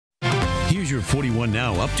Here's your 41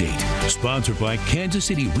 Now update, sponsored by Kansas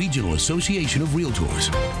City Regional Association of Realtors.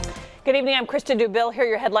 Good evening, I'm Krista Dubill. Here are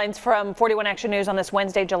your headlines from 41 Action News on this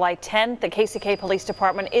Wednesday, July 10th. The KCK Police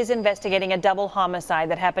Department is investigating a double homicide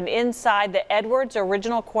that happened inside the Edwards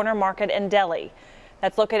Original Corner Market and Deli.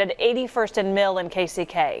 That's located at 81st and Mill in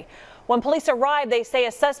KCK. When police arrived, they say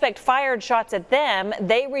a suspect fired shots at them.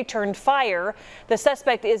 They returned fire. The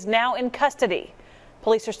suspect is now in custody.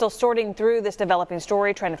 Police are still sorting through this developing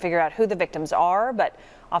story, trying to figure out who the victims are. But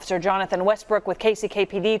Officer Jonathan Westbrook with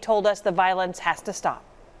KCKPD told us the violence has to stop.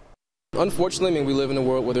 Unfortunately, we live in a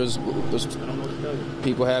world where there's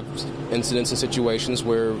people have incidents and situations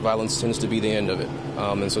where violence tends to be the end of it.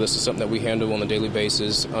 And so this is something that we handle on a daily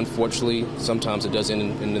basis. Unfortunately, sometimes it does end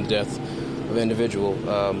in the death of an individual.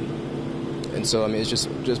 And so, it's just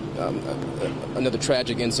another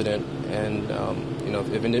tragic incident. And,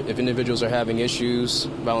 if individuals are having issues,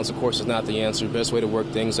 violence, of course, is not the answer. The best way to work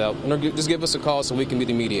things out, just give us a call so we can be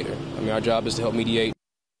the mediator. Our job is to help mediate.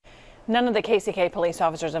 None of the KCK police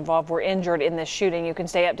officers involved were injured in this shooting. You can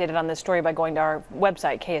stay updated on this story by going to our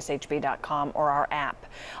website, KSHB.com, or our app.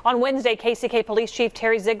 On Wednesday, KCK Police Chief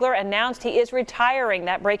Terry Ziegler announced he is retiring.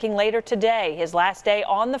 That breaking later today. His last day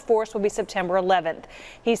on the force will be September 11th.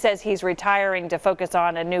 He says he's retiring to focus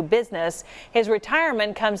on a new business. His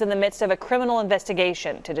retirement comes in the midst of a criminal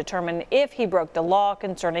investigation to determine if he broke the law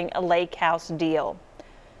concerning a lake house deal.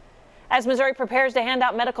 As Missouri prepares to hand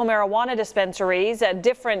out medical marijuana dispensaries,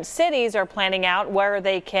 different cities are planning out where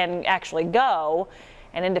they can actually go.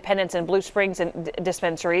 And Independence and Blue Springs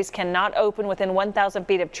dispensaries cannot open within 1,000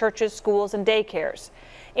 feet of churches, schools, and daycares.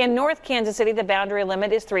 In North Kansas City, the boundary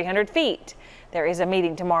limit is 300 feet. There is a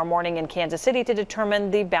meeting tomorrow morning in Kansas City to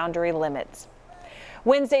determine the boundary limits.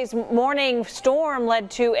 Wednesday's morning storm led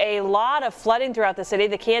to a lot of flooding throughout the city.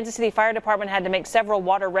 The Kansas City Fire Department had to make several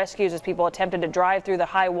water rescues as people attempted to drive through the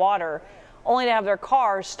high water, only to have their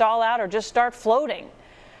cars stall out or just start floating.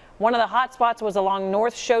 One of the hot spots was along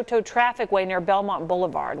North Shoto Trafficway near Belmont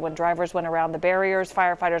Boulevard. When drivers went around the barriers,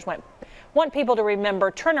 firefighters want people to remember,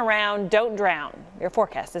 turn around, don't drown. Your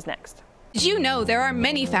forecast is next. Did you know there are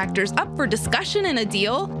many factors up for discussion in a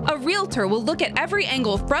deal? A realtor will look at every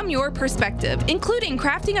angle from your perspective, including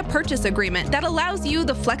crafting a purchase agreement that allows you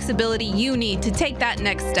the flexibility you need to take that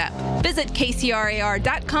next step. Visit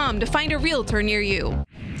KCRAR.com to find a realtor near you.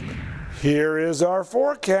 Here is our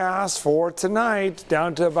forecast for tonight,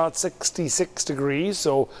 down to about 66 degrees,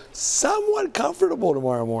 so somewhat comfortable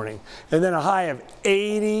tomorrow morning. And then a high of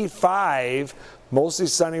 85. Mostly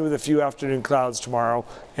sunny with a few afternoon clouds tomorrow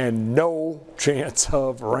and no chance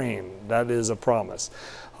of rain. That is a promise.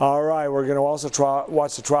 All right, we're going to also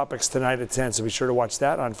watch the tropics tonight at 10, so be sure to watch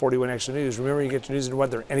that on 41 Action News. Remember, you get your news and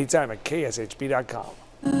weather anytime at KSHB.com.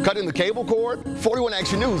 Cutting the cable cord? 41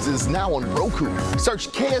 Action News is now on Roku. Search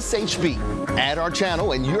KSHB, add our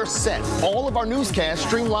channel, and you're set. All of our newscasts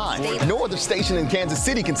stream live. No other station in Kansas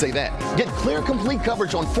City can say that. Get clear, complete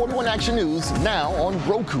coverage on 41 Action News now on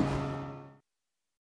Roku.